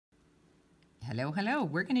Hello, hello.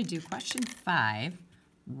 We're going to do question 5,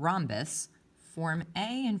 rhombus, form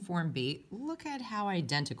A and form B. Look at how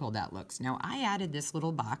identical that looks. Now, I added this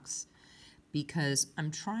little box because I'm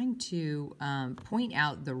trying to point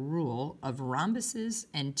out the rule of rhombuses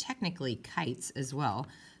and technically kites as well.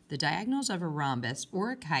 The diagonals of a rhombus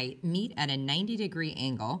or a kite meet at a 90-degree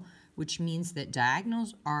angle, which means that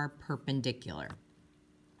diagonals are perpendicular.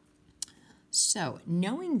 So,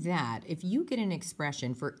 knowing that, if you get an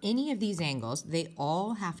expression for any of these angles, they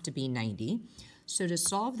all have to be 90. So to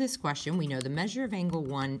solve this question, we know the measure of angle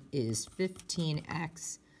 1 is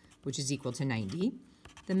 15x, which is equal to 90.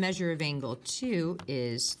 The measure of angle 2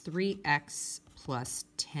 is 3x plus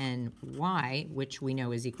 10y, which we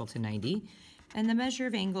know is equal to 90. And the measure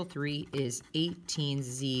of angle 3 is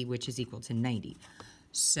 18z, which is equal to 90.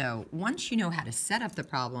 So once you know how to set up the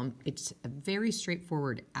problem, it's a very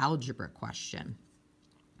straightforward algebra question.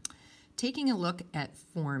 Taking a look at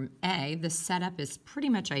form A, the setup is pretty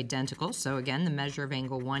much identical. So again, the measure of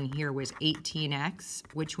angle 1 here was 18x,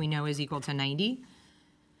 which we know is equal to 90.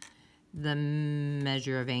 The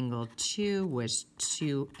measure of angle 2 was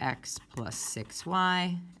 2x plus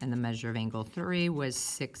 6y, and the measure of angle 3 was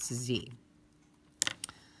 6z.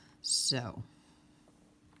 So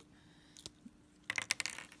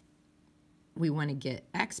we want to get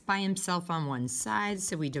x by himself on one side,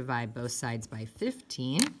 so we divide both sides by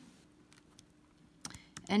 15.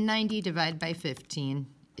 And 90 divided by 15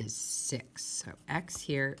 is 6. So x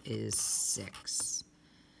here is 6.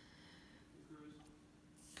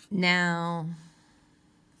 Now,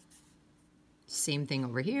 same thing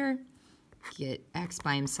over here. Get x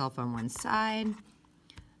by himself on one side.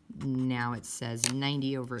 Now it says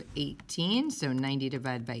 90 over 18. So 90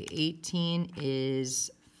 divided by 18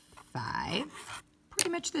 is 5. Pretty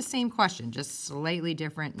much the same question, just slightly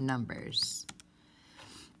different numbers.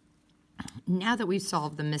 Now that we've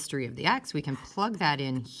solved the mystery of the x, we can plug that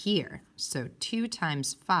in here. So 2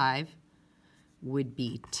 times 5 would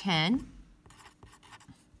be 10.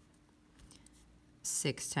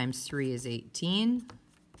 6 times 3 is 18.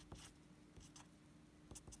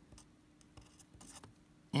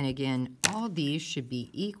 And again, all these should be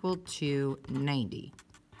equal to 90.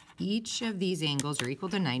 Each of these angles are equal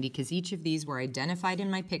to 90 because each of these were identified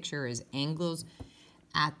in my picture as angles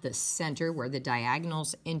at the center where the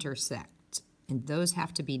diagonals intersect. And those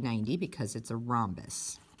have to be 90 because it's a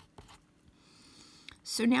rhombus.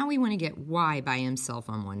 So now we want to get y by himself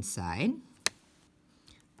on one side.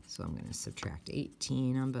 So I'm going to subtract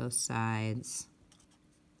 18 on both sides.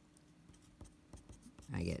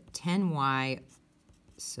 I get 10y.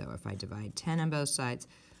 So if I divide 10 on both sides,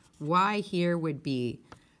 y here would be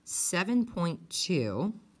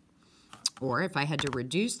 7.2, or if I had to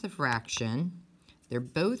reduce the fraction, they're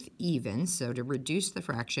both even, so to reduce the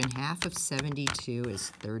fraction, half of 72 is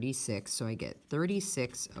 36, so I get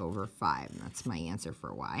 36 over 5. That's my answer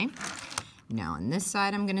for y. Now on this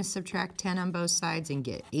side, I'm going to subtract 10 on both sides and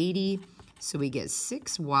get 80, so we get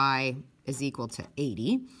 6y is equal to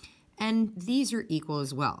 80. And these are equal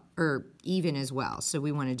as well, or even as well. So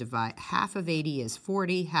we want to divide, half of 80 is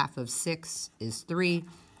 40, half of 6 is 3.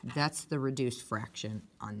 That's the reduced fraction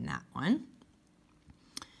on that one.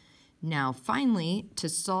 Now finally, to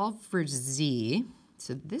solve for z,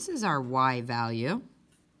 so this is our y value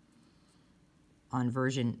on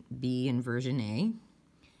version B and version A.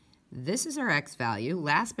 This is our x value.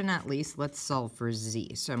 Last but not least, let's solve for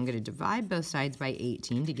z. So I'm going to divide both sides by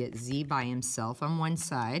 18 to get z by himself on one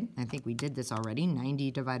side. I think we did this already. 90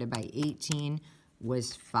 divided by 18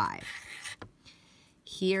 was 5.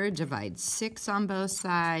 Here, divide 6 on both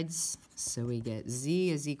sides. So we get z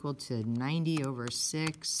is equal to 90 over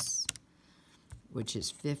 6, which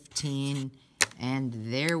is 15. And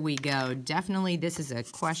there we go. Definitely this is a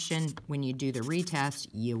question when you do the retest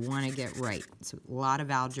you want to get right. It's a lot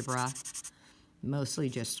of algebra, mostly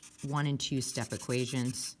just 1 and 2 step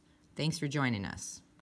equations. Thanks for joining us.